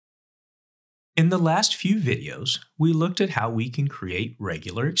In the last few videos, we looked at how we can create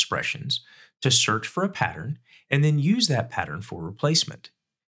regular expressions to search for a pattern and then use that pattern for replacement.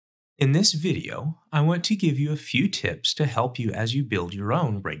 In this video, I want to give you a few tips to help you as you build your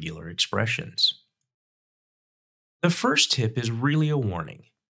own regular expressions. The first tip is really a warning.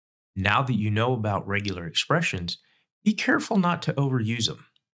 Now that you know about regular expressions, be careful not to overuse them.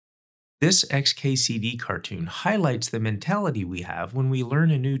 This XKCD cartoon highlights the mentality we have when we learn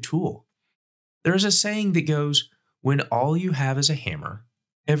a new tool. There's a saying that goes, "When all you have is a hammer,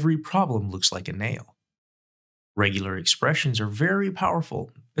 every problem looks like a nail." Regular expressions are very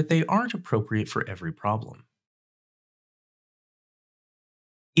powerful, but they aren't appropriate for every problem.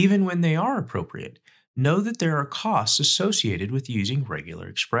 Even when they are appropriate, know that there are costs associated with using regular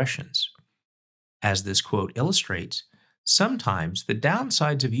expressions. As this quote illustrates, sometimes the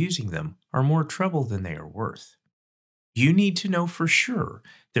downsides of using them are more trouble than they are worth. You need to know for sure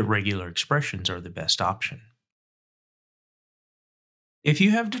that regular expressions are the best option. If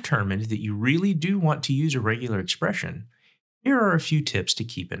you have determined that you really do want to use a regular expression, here are a few tips to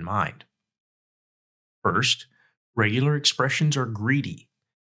keep in mind. First, regular expressions are greedy.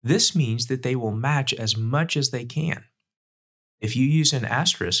 This means that they will match as much as they can. If you use an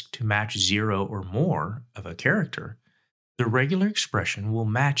asterisk to match 0 or more of a character, the regular expression will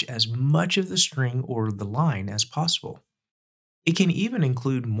match as much of the string or the line as possible. It can even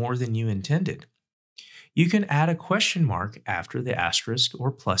include more than you intended. You can add a question mark after the asterisk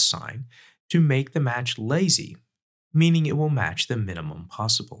or plus sign to make the match lazy, meaning it will match the minimum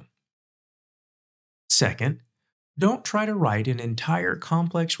possible. Second, don't try to write an entire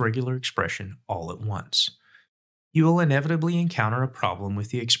complex regular expression all at once. You will inevitably encounter a problem with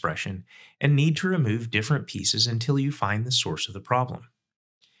the expression and need to remove different pieces until you find the source of the problem.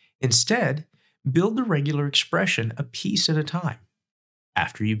 Instead, build the regular expression a piece at a time.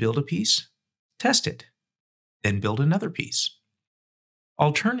 After you build a piece, test it. Then build another piece.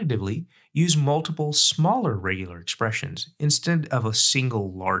 Alternatively, use multiple smaller regular expressions instead of a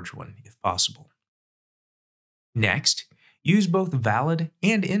single large one if possible. Next, use both valid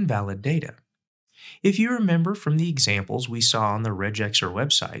and invalid data. If you remember from the examples we saw on the regexer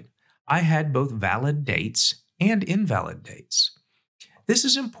website, I had both valid dates and invalid dates. This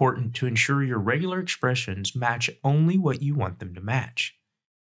is important to ensure your regular expressions match only what you want them to match.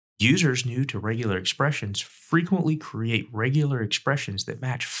 Users new to regular expressions frequently create regular expressions that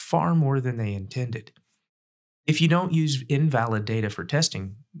match far more than they intended. If you don't use invalid data for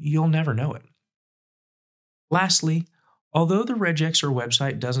testing, you'll never know it. Lastly, although the regexer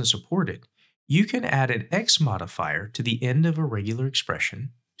website doesn't support it, you can add an X modifier to the end of a regular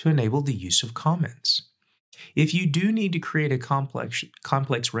expression to enable the use of comments. If you do need to create a complex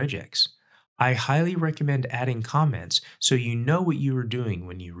regex, I highly recommend adding comments so you know what you are doing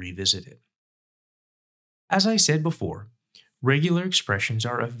when you revisit it. As I said before, regular expressions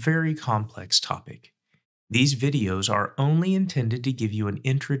are a very complex topic. These videos are only intended to give you an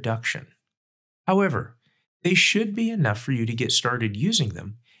introduction. However, they should be enough for you to get started using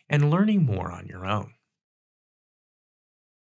them and learning more on your own.